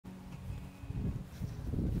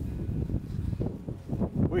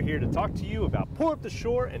We're here to talk to you about Pour Up the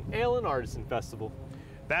Shore and Ale and Artisan Festival.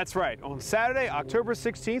 That's right, on Saturday, October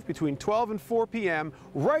 16th between 12 and 4 p.m.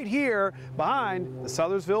 right here behind the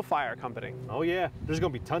Sothersville Fire Company. Oh yeah, there's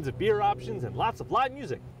going to be tons of beer options and lots of live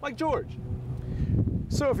music, like George.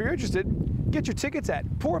 So if you're interested, get your tickets at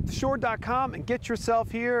pouruptheshore.com and get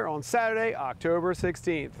yourself here on Saturday, October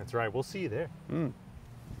 16th. That's right, we'll see you there.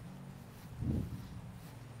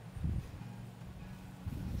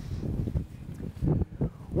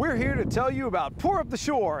 We're here to tell you about Pour Up the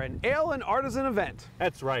Shore, an ale and artisan event.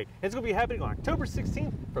 That's right. It's going to be happening on October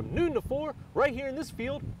 16th from noon to 4 right here in this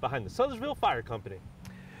field behind the Sothersville Fire Company.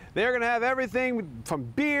 They're going to have everything from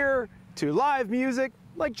beer to live music,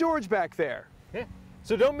 like George back there. Yeah.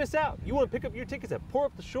 So don't miss out. You want to pick up your tickets at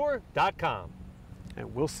pouruptheshore.com.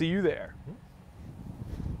 And we'll see you there.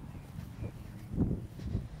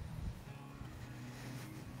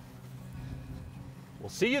 We'll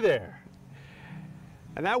see you there.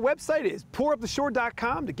 And that website is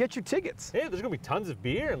pouruptheshore.com to get your tickets. Yeah, there's going to be tons of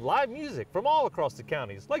beer and live music from all across the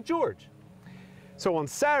counties, like George. So on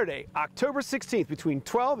Saturday, October 16th, between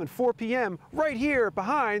 12 and 4 p.m., right here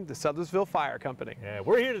behind the Sothersville Fire Company. Yeah,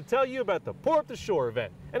 we're here to tell you about the Pour Up the Shore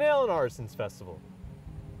event, an Ale and Artisans Festival.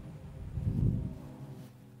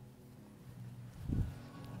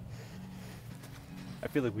 I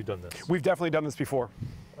feel like we've done this. We've definitely done this before.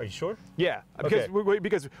 Are you sure? Yeah, because,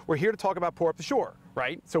 because we're here to talk about Pour Up the Shore,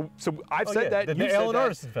 right? So I've said that. The Ale and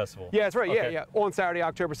Artisan Festival. Yeah, that's right. Okay. Yeah. On Saturday,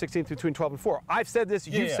 October 16th, between 12 and 4. I've said this.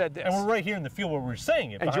 You've said this. And we're right here in the field where we're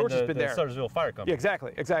saying it. And George has been there. The Sothersville Fire Company. Yeah,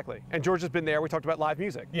 exactly. And George has been there. We talked about live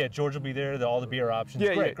music. Yeah, George will be there. All the beer options.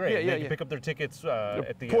 Yeah, great. Yeah, they can pick up their tickets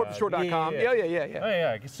at the pouruptheshore.com. Yeah. Oh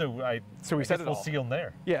yeah. So we said it all. We'll see them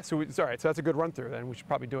there. Yeah. So it's all right. So that's a good run through. Then we should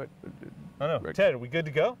probably do it. I know. Right. Ted, are we good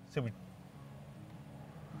to go? So we.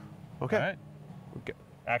 Okay. All right. Okay.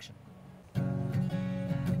 Action.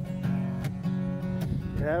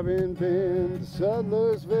 Having been to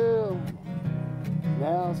Sudlersville,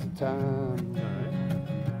 now's the time. All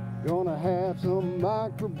right. Gonna have some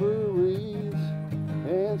microbreweries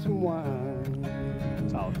and some wine.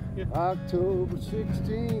 Solid. Yeah. October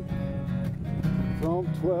 16th from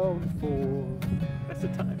 12 to 4. That's the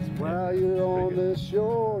time. While you're on the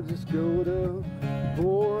shore, just go to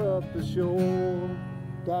pouruptheshore.com.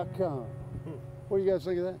 What do you guys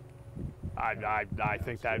think of that? I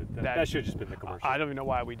think that should have just been the commercial. I don't even know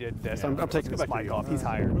why we did this. Yeah, I'm taking this mic off. He's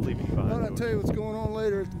hired. We're leaving you Why behind. don't I tell you what's going on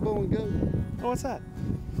later at the Bow and Goat? Oh, what's that?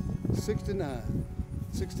 69.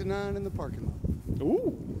 69 in the parking lot.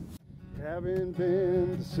 Ooh. Having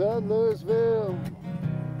been to Sudlersville,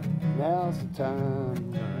 now's the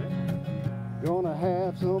time. All right. Gonna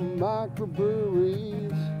have some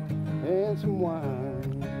microbreweries and some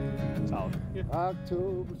wine. Solid. Yeah.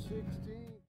 October 16th.